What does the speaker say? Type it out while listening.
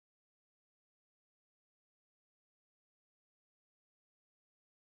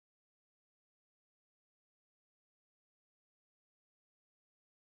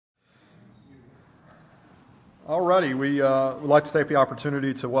Alrighty, we would like to take the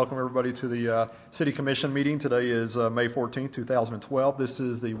opportunity to welcome everybody to the City Commission meeting. Today is May 14th, 2012. This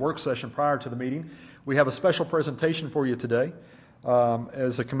is the work session prior to the meeting. We have a special presentation for you today.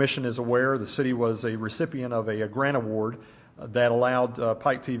 As the Commission is aware, the city was a recipient of a grant award that allowed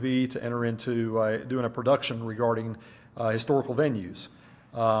Pike TV to enter into doing a production regarding historical venues.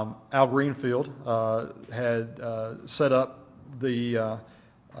 Al Greenfield had set up the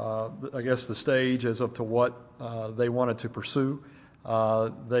I guess the stage as up to what they wanted to pursue.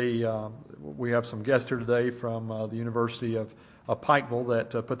 We have some guests here today from the University of Pikeville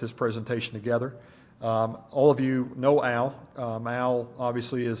that put this presentation together. All of you know Al. Al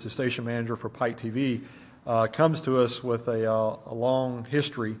obviously is the station manager for Pike TV. Comes to us with a long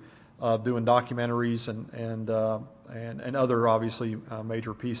history of doing documentaries and other obviously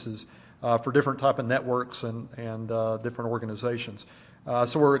major pieces for different type of networks and different organizations.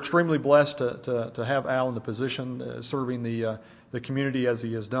 So we're extremely blessed to have Al in the position serving the community as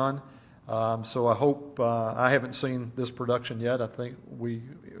he has done. So I hope, I haven't seen this production yet. I think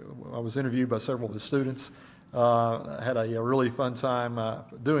I was interviewed by several of the students. Had a really fun time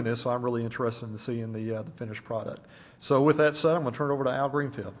doing this, so I'm really interested in seeing the finished product. So with that said, I'm going to turn it over to Al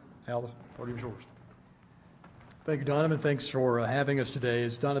Greenfield. Al, the podium is yours. Thank you, Donovan. Thanks for having us today.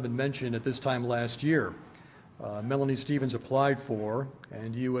 As Donovan mentioned, at this time last year, Melanie Stevens applied for,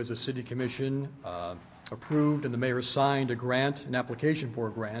 and you as a city commission approved, and the mayor signed an application for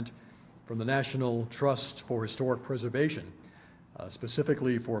a grant from the National Trust for Historic Preservation,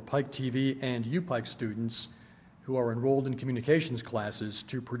 specifically for Pike TV and UPike students who are enrolled in communications classes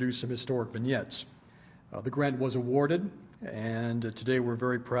to produce some historic vignettes. The grant was awarded, and today we're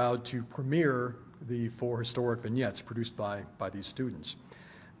very proud to premiere the 4 historic vignettes produced by these students.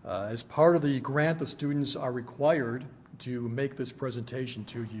 As part of the grant, the students are required to make this presentation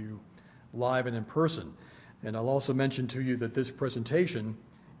to you live and in person. And I'll also mention to you that this presentation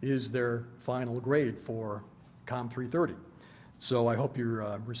is their final grade for Com 330. So I hope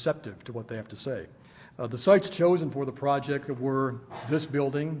you're receptive to what they have to say. The sites chosen for the project were this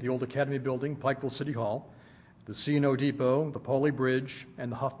building, the old Academy building, Pikeville City Hall, the C&O Depot, the Pauley Bridge,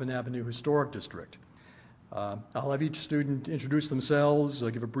 and the Huffman Avenue Historic District. I'll have each student introduce themselves,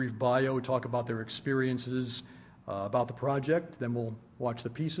 give a brief bio, talk about their experiences about the project. Then we'll watch the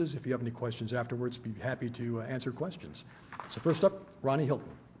pieces. If you have any questions afterwards, be happy to answer questions. So first up, Ronnie Hilton.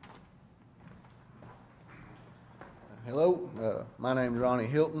 Hello, my name is Ronnie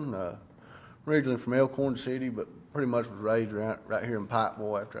Hilton. Originally from Elkhorn City, but pretty much was raised right here in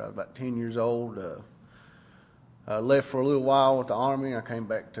Pikeville after I was about 10 years old. I left for a little while with the Army. I came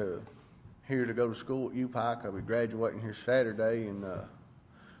back to here to go to school at UPike. I'll be graduating here Saturday, and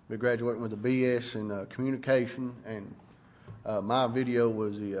be graduating with a BS in communication. And my video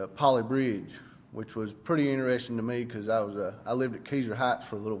was the Pauley Bridge, which was pretty interesting to me because I lived at Keyser Heights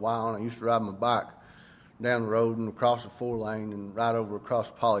for a little while, and I used to ride my bike down the road and across the 4-lane and right over across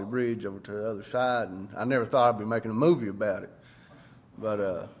the Pauley Bridge over to the other side. And I never thought I'd be making a movie about it,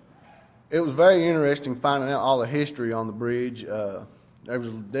 but it was very interesting finding out all the history on the bridge. There was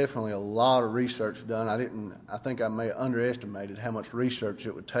definitely a lot of research done. I think I may have underestimated how much research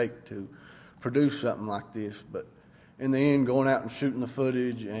it would take to produce something like this. But in the end, going out and shooting the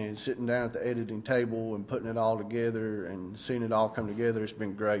footage and sitting down at the editing table and putting it all together and seeing it all come together, it's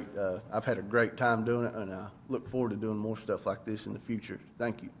been great. I've had a great time doing it, and I look forward to doing more stuff like this in the future.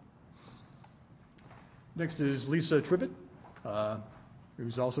 Thank you. Next is Lisa Trivet,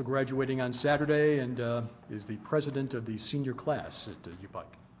 who's also graduating on Saturday and is the president of the senior class at UPike.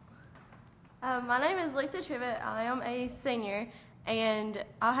 My name is Lisa Trivet. I am a senior, and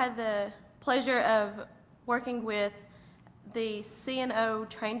I had the pleasure of working with the C&O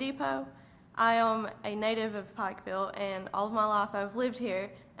train depot. I am a native of Pikeville, and all of my life I've lived here,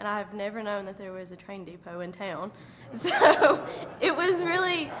 and I have never known that there was a train depot in town. So it was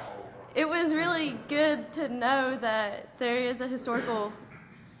really good to know that there is a historical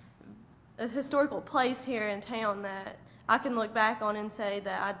place here in town that I can look back on and say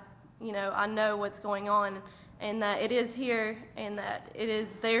that I know what's going on, and that it is here, and that it is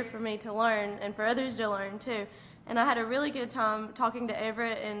there for me to learn and for others to learn too. And I had a really good time talking to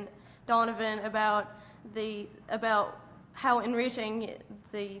Everett and Donovan about how enriching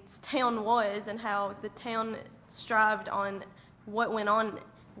the town was and how the town strived on what went on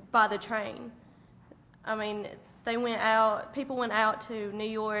by the train. I mean, people went out to New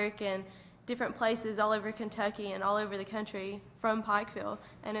York and different places all over Kentucky and all over the country from Pikeville,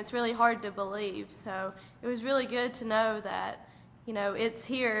 and it's really hard to believe. So it was really good to know that, it's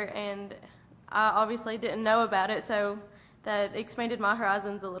here, and I obviously didn't know about it, so that expanded my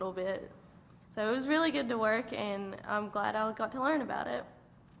horizons a little bit. So it was really good to work, and I'm glad I got to learn about it.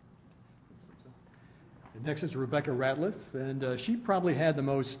 And next is Rebecca Ratliff, and she probably had the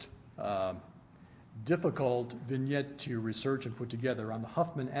most difficult vignette to research and put together on the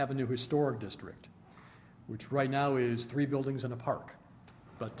Huffman Avenue Historic District, which right now is 3 buildings and a park,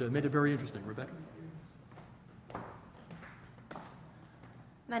 but made it very interesting. Rebecca?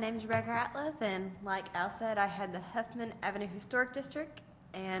 My name is Rebecca Ratliff, and like Al said, I had the Huffman Avenue Historic District,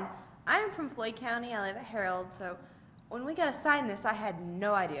 and I'm from Floyd County. I live at Harold, so when we got assigned this, I had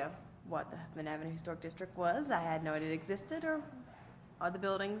no idea what the Huffman Avenue Historic District was. I had no idea it existed or the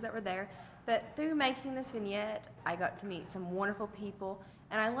buildings that were there. But through making this vignette, I got to meet some wonderful people,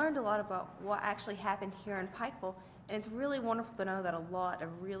 and I learned a lot about what actually happened here in Pikeville. And it's really wonderful to know that a lot of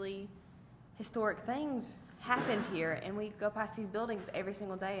really historic things happened here, and we go past these buildings every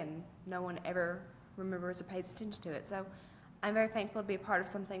single day, and no one ever remembers or pays attention to it. So I'm very thankful to be a part of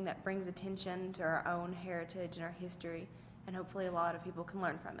something that brings attention to our own heritage and our history, and hopefully a lot of people can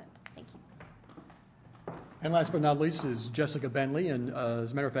learn from it. Thank you. And last but not least is Jessica Bentley, and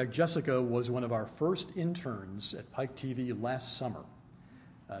as a matter of fact, Jessica was one of our first interns at Pike TV last summer.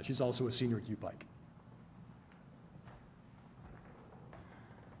 She's also a senior at UPike.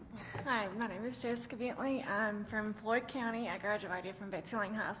 Hi, my name is Jessica Bentley. I'm from Floyd County. I graduated from Betsy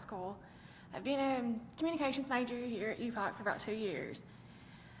Lane High School. I've been a communications major here at UPike for about 2 years.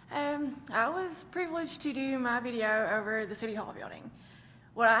 I was privileged to do my video over the City Hall building.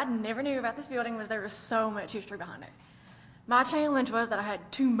 What I never knew about this building was there was so much history behind it. My challenge was that I had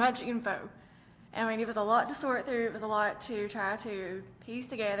too much info. I mean, it was a lot to sort through. It was a lot to try to piece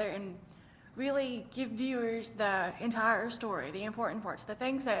together and really give viewers the entire story, the important parts, the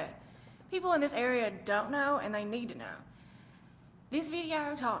things that people in this area don't know and they need to know. This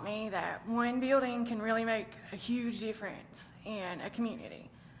video taught me that one building can really make a huge difference in a community.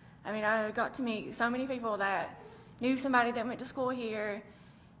 I mean, I got to meet so many people that knew somebody that went to school here,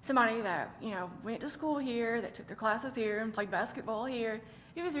 somebody that, went to school here, that took their classes here and played basketball here.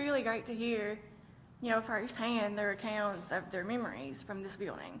 It was really great to hear, firsthand their accounts of their memories from this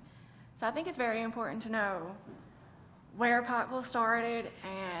building. So I think it's very important to know where Pikeville started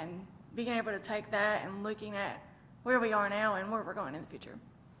and being able to take that and looking at where we are now and where we're going in the future.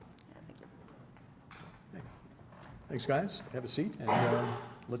 Thank you. Thanks, guys. Have a seat, and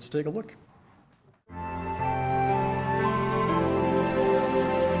let's take a look.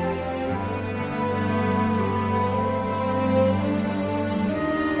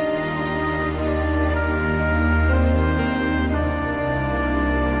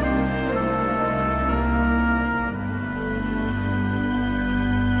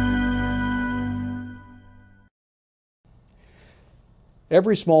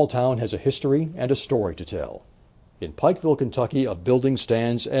 Every small town has a history and a story to tell. In Pikeville, Kentucky, a building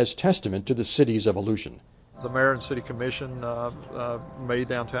stands as testament to the city's evolution. The mayor and city commission made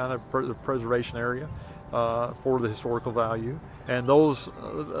downtown a preservation area for the historical value. And those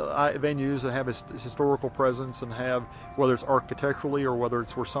venues that have a historical presence and have, whether it's architecturally or whether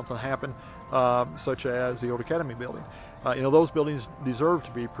it's where something happened, such as the old Academy building, those buildings deserve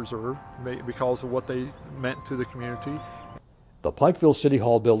to be preserved because of what they meant to the community. The Pikeville City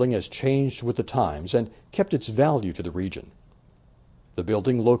Hall building has changed with the times and kept its value to the region. The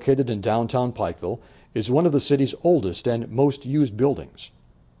building, located in downtown Pikeville, is one of the city's oldest and most used buildings.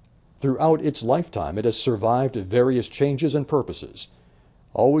 Throughout its lifetime, it has survived various changes and purposes,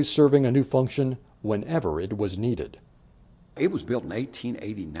 always serving a new function whenever it was needed. It was built in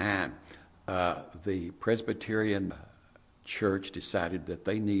 1889. The Presbyterian Church decided that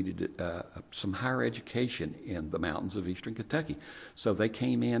they needed some higher education in the mountains of eastern Kentucky. So they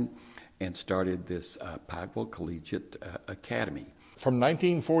came in and started this Pikeville Collegiate Academy. From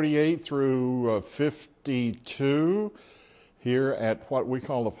 1948 through 52, here at what we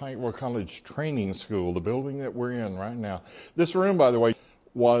call the Pikeville College Training School, the building that we're in right now. This room, by the way,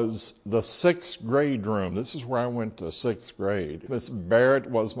 was the 6th grade room. This is where I went to 6th grade. Miss Barrett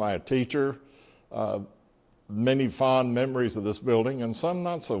was my teacher. Many fond memories of this building and some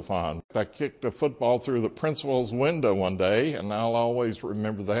not so fond. I kicked a football through the principal's window one day, and I'll always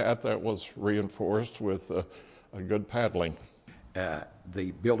remember that. That was reinforced with a good paddling.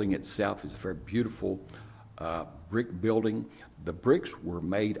 The building itself is a very beautiful brick building. The bricks were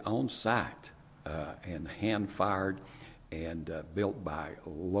made on site and hand-fired and built by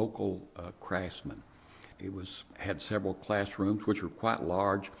local craftsmen. It had several classrooms, which were quite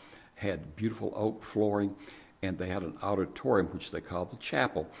large, had beautiful oak flooring, and they had an auditorium, which they called the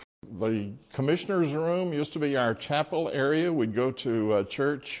chapel. The commissioner's room used to be our chapel area. We'd go to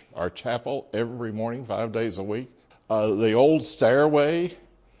church, our chapel, every morning, 5 days a week. The old stairway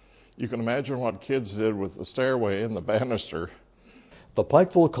You can imagine what kids did with the stairway and the banister. The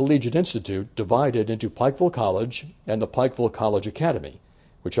Pikeville Collegiate Institute divided into Pikeville College and the Pikeville College Academy,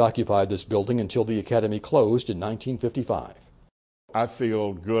 which occupied this building until the academy closed in 1955. I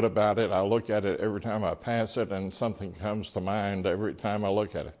feel good about it. I look at it every time I pass it, and something comes to mind every time I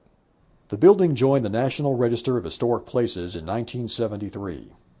look at it. The building joined the National Register of Historic Places in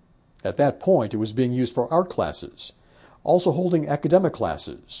 1973. At that point, it was being used for art classes, also holding academic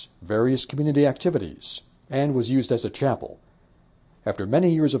classes, various community activities, and was used as a chapel. After many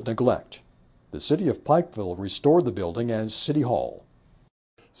years of neglect, the city of Pikeville restored the building as City Hall.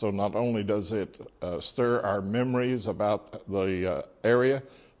 So not only does it stir our memories about the area,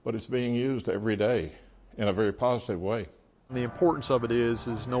 but it's being used every day in a very positive way. The importance of it is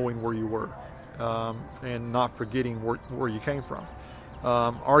knowing where you were and not forgetting where you came from.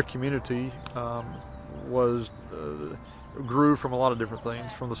 Our community grew from a lot of different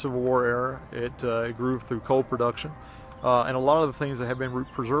things. From the Civil War era, it grew through coal production. And a lot of the things that have been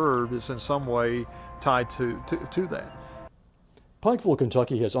preserved is in some way tied to that. Pikeville,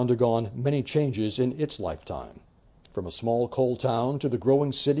 Kentucky has undergone many changes in its lifetime. From a small coal town to the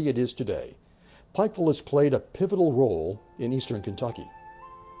growing city it is today, Pikeville has played a pivotal role in eastern Kentucky.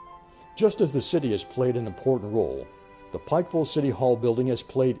 Just as the city has played an important role, the Pikeville City Hall building has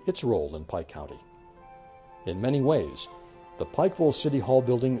played its role in Pike County. In many ways, the Pikeville City Hall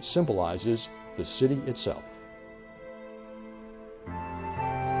building symbolizes the city itself.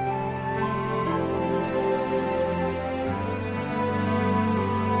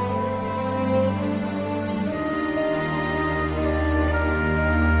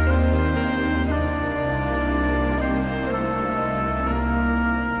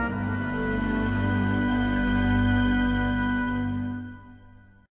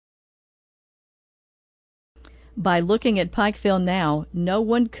 By looking at Pikeville now, no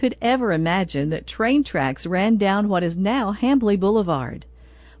one could ever imagine that train tracks ran down what is now Hambly Boulevard.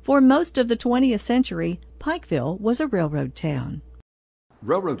 For most of the 20th century, Pikeville was a railroad town.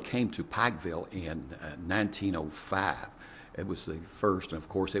 Railroad came to Pikeville in 1905. It was the first, and of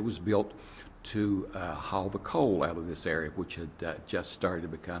course it was built to haul the coal out of this area, which had just started to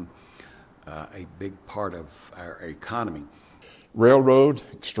become a big part of our economy. Railroad,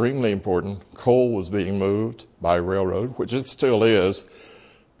 extremely important. Coal was being moved by railroad, which it still is,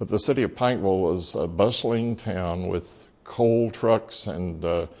 but the city of Pikeville was a bustling town with coal trucks and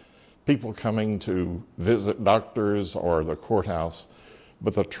people coming to visit doctors or the courthouse,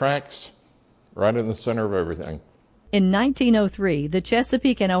 but the tracks right in the center of everything. In 1903, the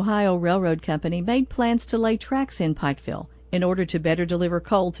Chesapeake and Ohio Railroad Company made plans to lay tracks in Pikeville in order to better deliver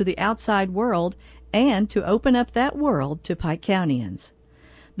coal to the outside world and to open up that world to Pike Countyans.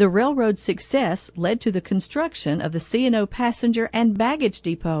 The railroad's success led to the construction of the C&O Passenger and Baggage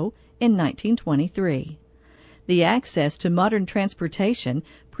Depot in 1923. The access to modern transportation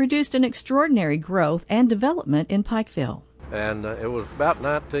produced an extraordinary growth and development in Pikeville. And it was about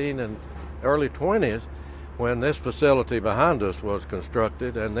 19 and early 20s when this facility behind us was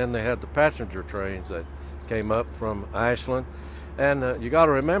constructed, and then they had the passenger trains that came up from Ashland. And you got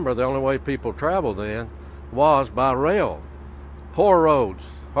to remember, the only way people traveled then was by rail. Poor roads,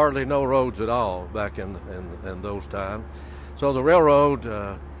 hardly no roads at all back in those times. So the railroad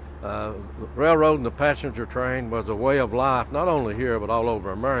and the passenger train was a way of life, not only here but all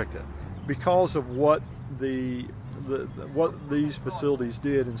over America. Because of what what these facilities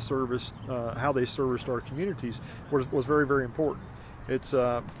did in service, how they serviced our communities was very, very important. It's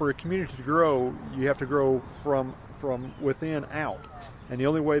for a community to grow, you have to grow from within out, and the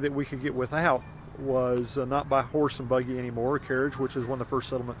only way that we could get without was not by horse and buggy anymore, carriage, which is when the first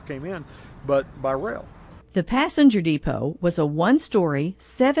settlements came in, but by rail. The passenger depot was a one-story,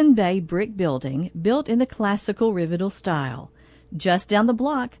 7-bay brick building built in the classical rivetal style. Just down the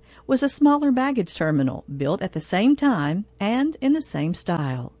block was a smaller baggage terminal built at the same time and in the same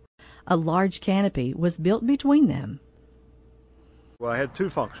style. A large canopy was built between them. Well, I had two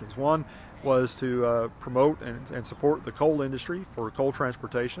functions. One was to promote and support the coal industry for coal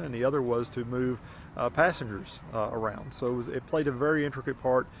transportation, and the other was to move passengers around. So it played a very intricate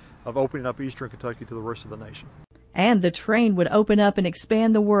part of opening up eastern Kentucky to the rest of the nation. And the train would open up and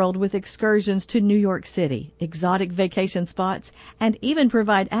expand the world with excursions to New York City, exotic vacation spots, and even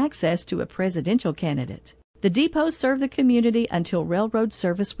provide access to a presidential candidate. The depot served the community until railroad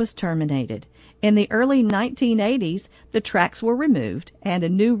service was terminated. In the early 1980s, the tracks were removed and a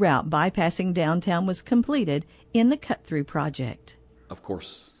new route bypassing downtown was completed in the cut-through project. Of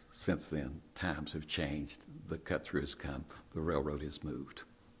course, since then, times have changed. The cut-through has come. The railroad has moved.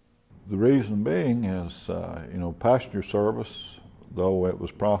 The reason being is, passenger service though it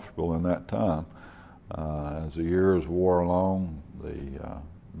was profitable in that time. As the years wore along, the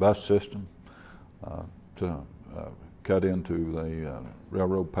bus system cut into the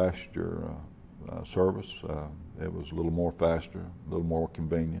railroad passenger service. It was a little more faster, a little more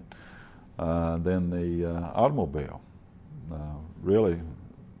convenient. Then the automobile really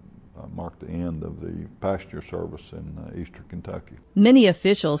marked the end of the passenger service in eastern Kentucky. Many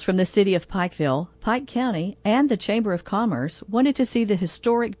officials from the city of Pikeville, Pike County, and the Chamber of Commerce wanted to see the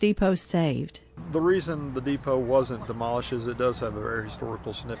historic depot saved. The reason the depot wasn't demolished is it does have a very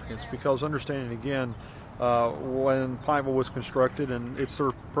historical significance, because understanding again, when Pikeville was constructed and its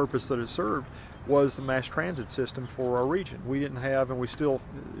purpose that it served was the mass transit system for our region. We didn't have, and we still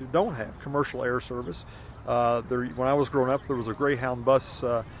don't have, commercial air service. When I was growing up, there was a Greyhound bus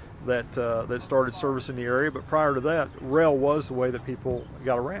that started service in the area, but prior to that, rail was the way that people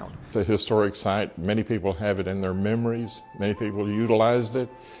got around. It's a historic site. Many people have it in their memories. Many people utilized it.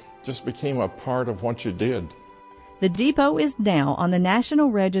 Just became a part of what you did. The depot is now on the National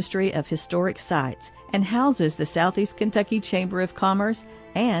Registry of Historic Sites and houses the Southeast Kentucky Chamber of Commerce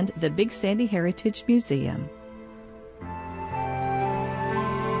and the Big Sandy Heritage Museum.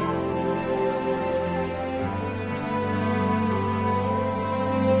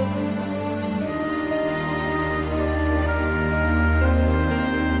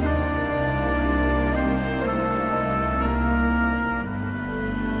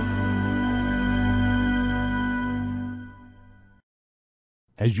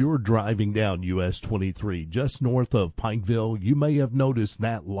 As you're driving down US 23 just north of Pikeville, you may have noticed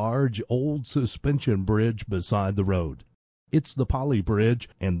that large old suspension bridge beside the road. It's the Poly Bridge,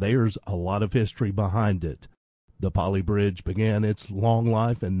 and there's a lot of history behind it. The Poly Bridge began its long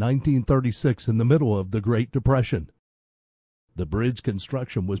life in 1936 in the middle of the Great Depression. The bridge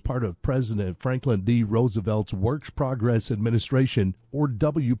construction was part of President Franklin D. Roosevelt's Works Progress Administration, or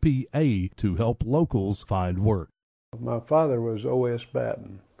WPA, to help locals find work. My father was O.S.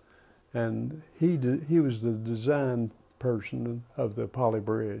 Batten, and he was the design person of the Poly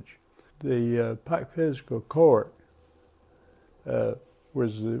Bridge. The Pike Physical Court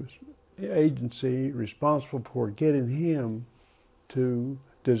was the agency responsible for getting him to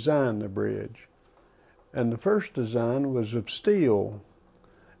design the bridge. And the first design was of steel,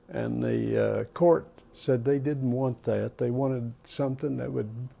 and the court said they didn't want that. They wanted something that would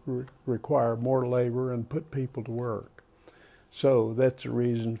require more labor and put people to work. So that's the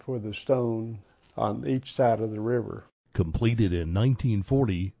reason for the stone on each side of the river. Completed in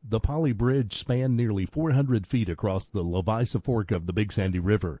 1940, the Poly Bridge spanned nearly 400 feet across the Levisa Fork of the Big Sandy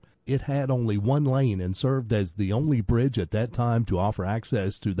River. It had only one lane and served as the only bridge at that time to offer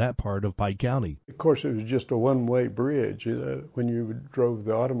access to that part of Pike County. Of course, it was just a one-way bridge when you drove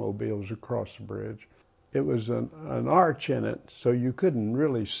the automobiles across the bridge. It was an arch in it, so you couldn't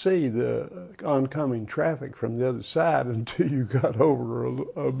really see the oncoming traffic from the other side until you got over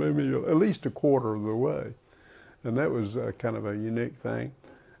maybe at least a quarter of the way. And that was kind of a unique thing.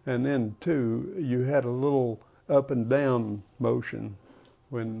 And then, too, you had a little up and down motion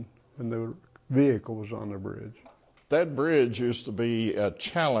when the vehicle was on the bridge. That bridge used to be a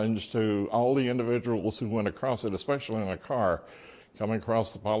challenge to all the individuals who went across it, especially in a car. Coming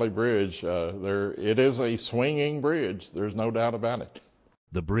across the Poly Bridge, it is a swinging bridge. There's no doubt about it.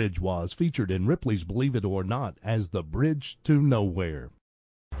 The bridge was featured in Ripley's Believe It or Not as the Bridge to Nowhere.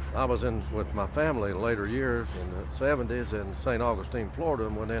 I was in with my family in later years in the 70s in St. Augustine, Florida,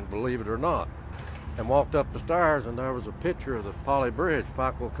 and went in Believe It or Not, and walked up the stairs, and there was a picture of the Poly Bridge,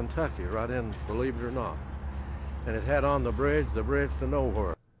 Pikeville, Kentucky, right in Believe It or Not. And it had on the bridge to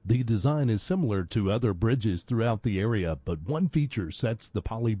nowhere. The design is similar to other bridges throughout the area, but one feature sets the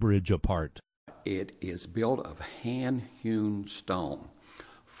Poly Bridge apart. It is built of hand-hewn stone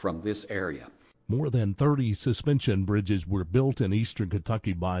from this area. More than 30 suspension bridges were built in eastern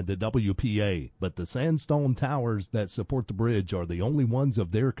Kentucky by the WPA, but the sandstone towers that support the bridge are the only ones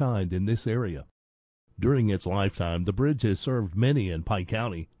of their kind in this area. During its lifetime, the bridge has served many in Pike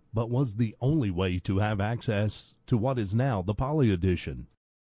County, but was the only way to have access to what is now the Poly Addition.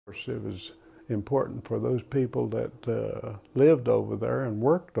 It was important for those people that lived over there and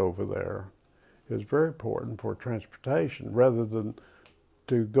worked over there. It was very important for transportation rather than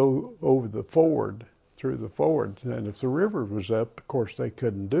to go over the ford, through the ford. And if the river was up, of course, they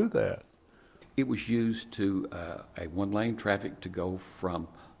couldn't do that. It was used to a one-lane traffic to go from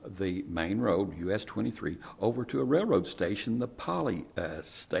the main road, US 23, over to a railroad station, the Poly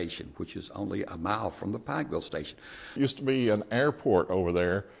station, which is only a mile from the Pikeville station. Used to be an airport over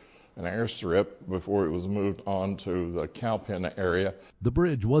there, an airstrip before it was moved on to the Cowpen area. The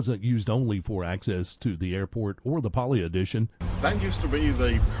bridge wasn't used only for access to the airport or the Poly Addition. That used to be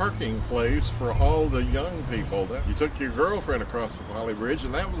the parking place for all the young people. You took your girlfriend across the Poly Bridge,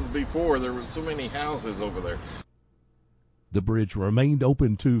 and that was before there were so many houses over there. The bridge remained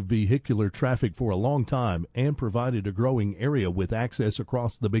open to vehicular traffic for a long time and provided a growing area with access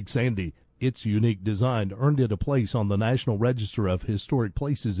across the Big Sandy. Its unique design earned it a place on the National Register of Historic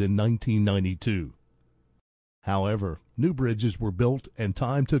Places in 1992. However, new bridges were built and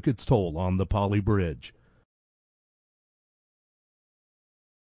time took its toll on the Poly Bridge.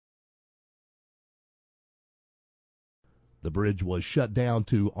 The bridge was shut down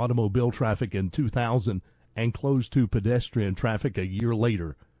to automobile traffic in 2000 and closed to pedestrian traffic a year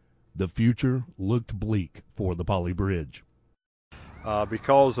later. The future looked bleak for the Poly Bridge.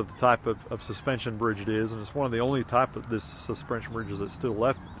 Because of the type of suspension bridge it is, and it's one of the only type of this suspension bridges that's still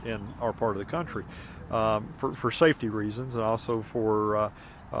left in our part of the country, for safety reasons, and also for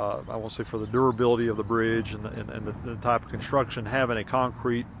I won't say for the durability of the bridge and the type of construction. Having a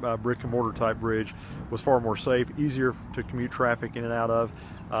concrete brick and mortar type bridge was far more safe, easier to commute traffic in and out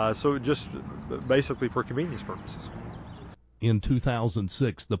of, so just basically for convenience purposes. In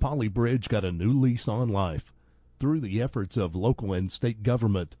 2006, the Poly Bridge got a new lease on life. Through the efforts of local and state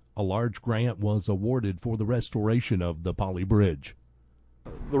government, a large grant was awarded for the restoration of the Poly Bridge.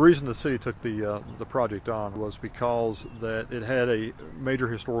 The reason the city took the project on was because that it had a major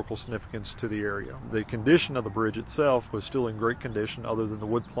historical significance to the area. The condition of the bridge itself was still in great condition other than the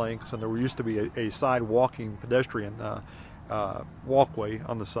wood planks, and there used to be a side walking pedestrian walkway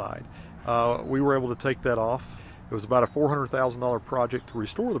on the side. We were able to take that off. It was about a $400,000 project to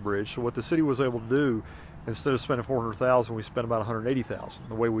restore the bridge, so what the city was able to do, instead of spending $400,000, we spent about $180,000.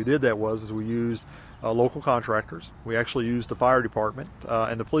 The way we did that was we used local contractors. We actually used the fire department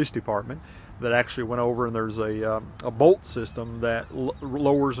and the police department that actually went over, and there's a bolt system that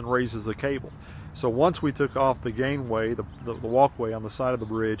lowers and raises the cable. So once we took off the gangway, the walkway on the side of the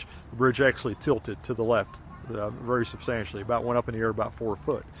bridge actually tilted to the left very substantially, went up in the air about 4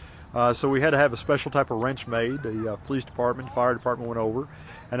 foot. So we had to have a special type of wrench made. The police department, fire department went over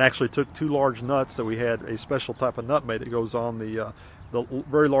and actually took 2 large nuts that we had a special type of nut made that goes on the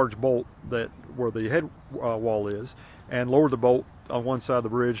very large bolt that where the head wall is, and lowered the bolt on one side of the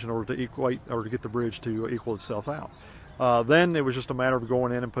bridge in order to get the bridge to equal itself out. Then it was just a matter of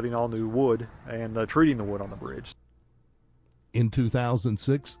going in and putting all new wood and treating the wood on the bridge. In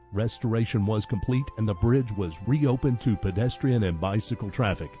 2006, restoration was complete and the bridge was reopened to pedestrian and bicycle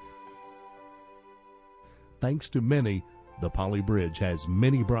traffic. Thanks to many, the Poly Bridge has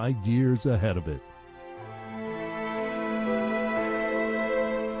many bright years ahead of it.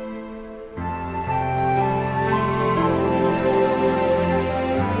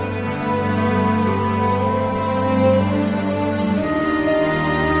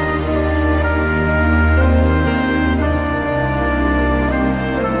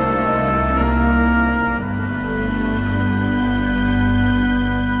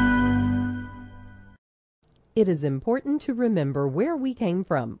 It is important to remember where we came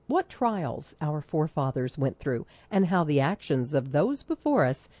from, what trials our forefathers went through, and how the actions of those before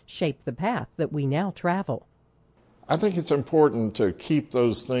us shape the path that we now travel. I think it's important to keep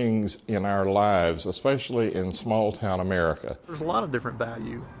those things in our lives, especially in small-town America. There's a lot of different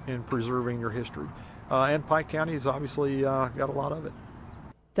value in preserving your history, and Pike County has obviously got a lot of it.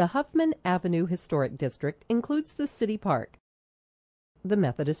 The Huffman Avenue Historic District includes the City Park, the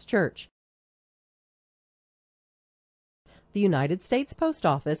Methodist Church, the United States Post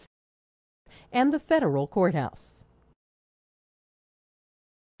Office, and the Federal Courthouse.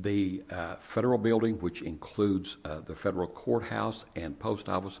 The federal building, which includes the federal courthouse and post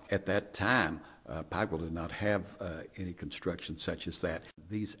office, at that time, Pikeville did not have any construction such as that.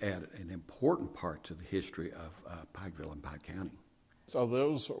 These add an important part to the history of Pikeville and Pike County. So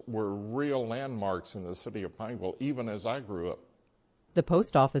those were real landmarks in the city of Pikeville, even as I grew up. The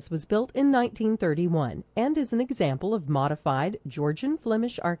post office was built in 1931 and is an example of modified Georgian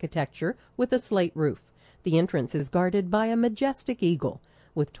Flemish architecture with a slate roof. The entrance is guarded by a majestic eagle.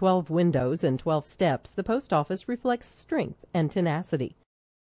 With 12 windows and 12 steps, the post office reflects strength and tenacity.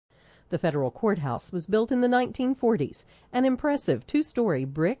 The federal courthouse was built in the 1940s, an impressive 2-story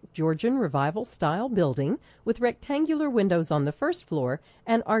brick Georgian Revival-style building with rectangular windows on the first floor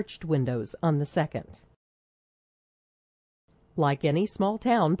and arched windows on the second. Like any small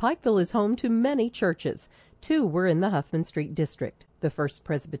town, Pikeville is home to many churches. 2 were in the Huffman Street District, the First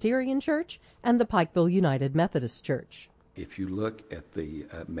Presbyterian Church and the Pikeville United Methodist Church. If you look at the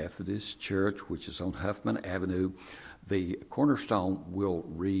Methodist Church, which is on Huffman Avenue, The cornerstone will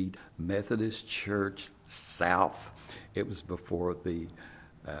read Methodist Church South. It was before the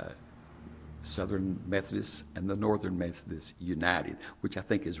Southern Methodists and the Northern Methodists united, which I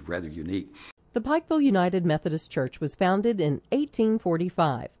think is rather unique. The Pikeville United Methodist Church was founded in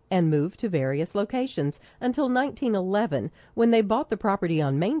 1845 and moved to various locations until 1911, when they bought the property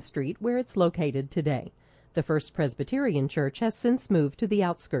on Main Street where it's located today. The First Presbyterian Church has since moved to the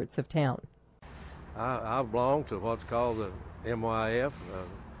outskirts of town. I belong to what's called the MYF,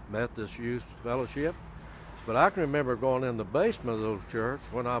 Methodist Youth Fellowship. But I can remember going in the basement of those churches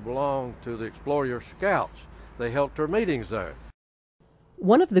when I belonged to the Explorer Scouts. They held their meetings there.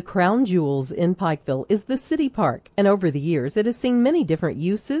 One of the crown jewels in Pikeville is the city park, and over the years it has seen many different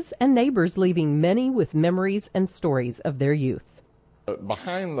uses and neighbors leaving many with memories and stories of their youth.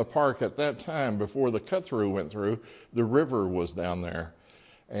 Behind the park at that time, before the cut-through went through, the river was down there.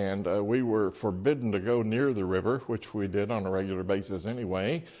 And we were forbidden to go near the river, which we did on a regular basis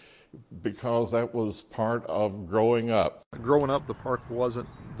anyway, because that was part of growing up. Growing up, the park wasn't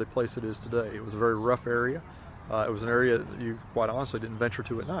the place it is today. It was a very rough area. It was an area that you quite honestly didn't venture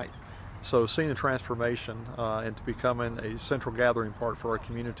to at night. So seeing the transformation into becoming a central gathering part for our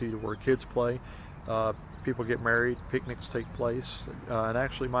community, where kids play, people get married, picnics take place, and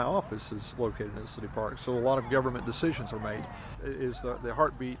actually my office is located in the city park. So a lot of government decisions are made. It is the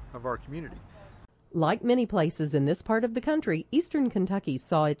heartbeat of our community. Like many places in this part of the country, eastern Kentucky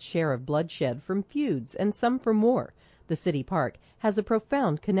saw its share of bloodshed from feuds and some from war. The city park has a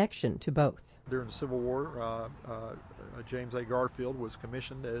profound connection to both. During the Civil War, James A. Garfield was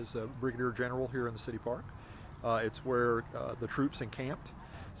commissioned as a brigadier general here in the city park. It's where the troops encamped.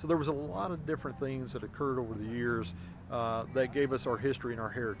 So there was a lot of different things that occurred over the years that gave us our history and our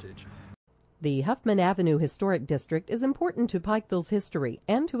heritage. The Huffman Avenue Historic District is important to Pikeville's history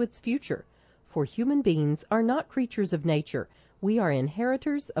and to its future. For human beings are not creatures of nature. We are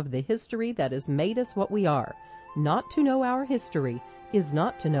inheritors of the history that has made us what we are. Not to know our history is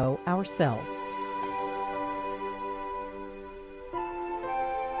not to know ourselves.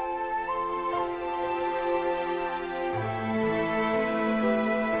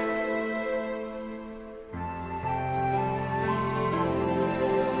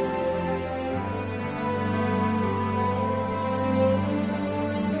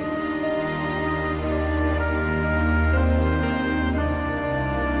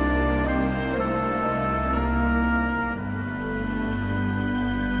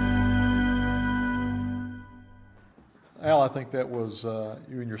 Al, I think that was,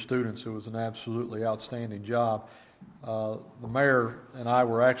 you and your students, it was an absolutely outstanding job. The mayor and I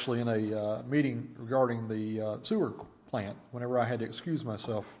were actually in a meeting regarding the sewer plant whenever I had to excuse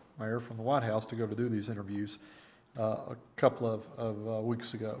myself, Mayor, from the White House to go to do these interviews a couple of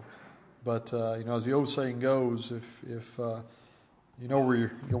weeks ago. But, you know, as the old saying goes, if you know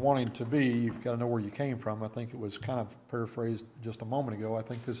where you're wanting to be, you've got to know where you came from. I think it was kind of paraphrased just a moment ago. I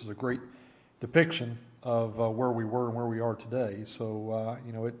think this is a great depiction of where we were and where we are today. So,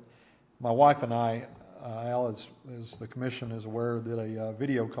 you know, my wife and I, Al, as the commission is aware, did a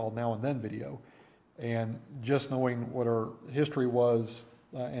video called Now and Then Video. And just knowing what our history was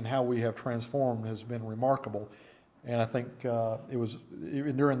and how we have transformed has been remarkable. And I think it was,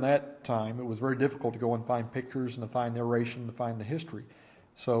 even during that time, it was very difficult to go and find pictures and to find narration, to find the history.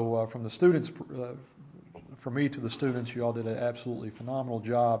 So from the students, from me to the students, you all did an absolutely phenomenal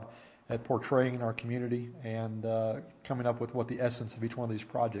job at portraying our community and coming up with what the essence of each one of these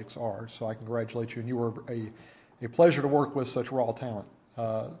projects are. So I congratulate you, and you were a pleasure to work with such raw talent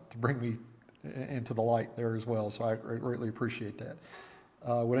to bring me into the light there as well. So I greatly appreciate that.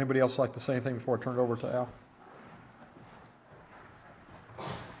 Would anybody else like to say anything before I turn it over to Al?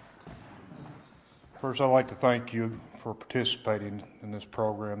 First, I'd like to thank you for participating in this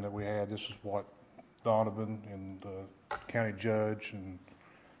program that we had. This is what Donovan and the county judge and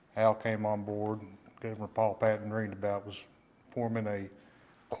Al came on board, and Governor Paul Patton reading about, was forming a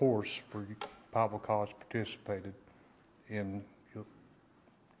course where Pikeville College participated in. It was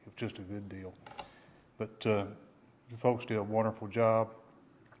just a good deal. But you folks did a wonderful job.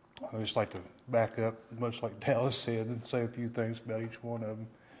 I'd just like to back up, much like Dallas said, and say a few things about each one of them.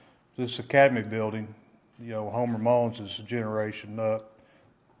 This academy building, you know, Homer Mullins is a generation up.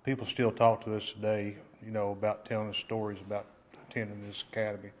 People still talk to us today, you know, about telling us stories about attending this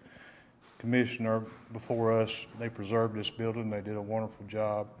academy. Commissioner before us, they preserved this building. They did a wonderful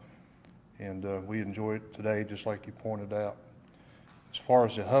job, and we enjoy it today, just like you pointed out. As far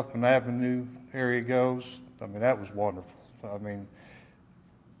as the Huffman Avenue area goes, I mean, that was wonderful. I mean,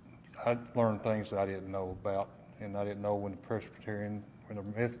 I learned things that I didn't know about, and I didn't know when the Presbyterian, when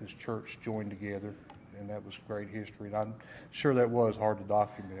the Methodist Church joined together, and that was great history. And I'm sure that was hard to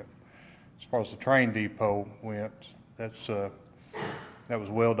document. As far as the train depot went, that was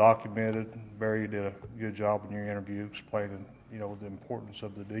well documented. Barry did a good job in your interview explaining, the importance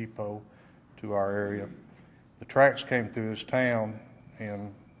of the depot to our area. The tracks came through this town,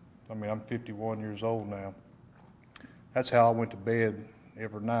 and I'm 51 years old now. That's how I went to bed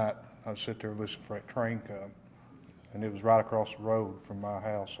every night. I'd sit there and listen for that train come, and it was right across the road from my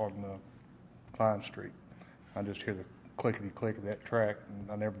house on Klein Street. I just hear the clickety-click of that track,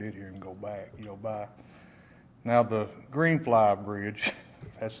 and I never did hear him go back, by. Now the Greenfly Bridge,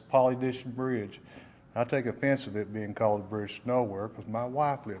 that's the Polydician Bridge. I take offense of it being called the Bridge to Nowhere because my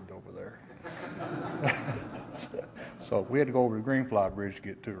wife lived over there. So we had to go over the Greenfly Bridge to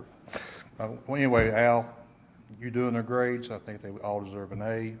get to her. Well, anyway, Al, you're doing their grades. I think they all deserve an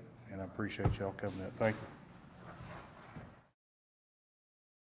A, and I appreciate y'all coming up. Thank you.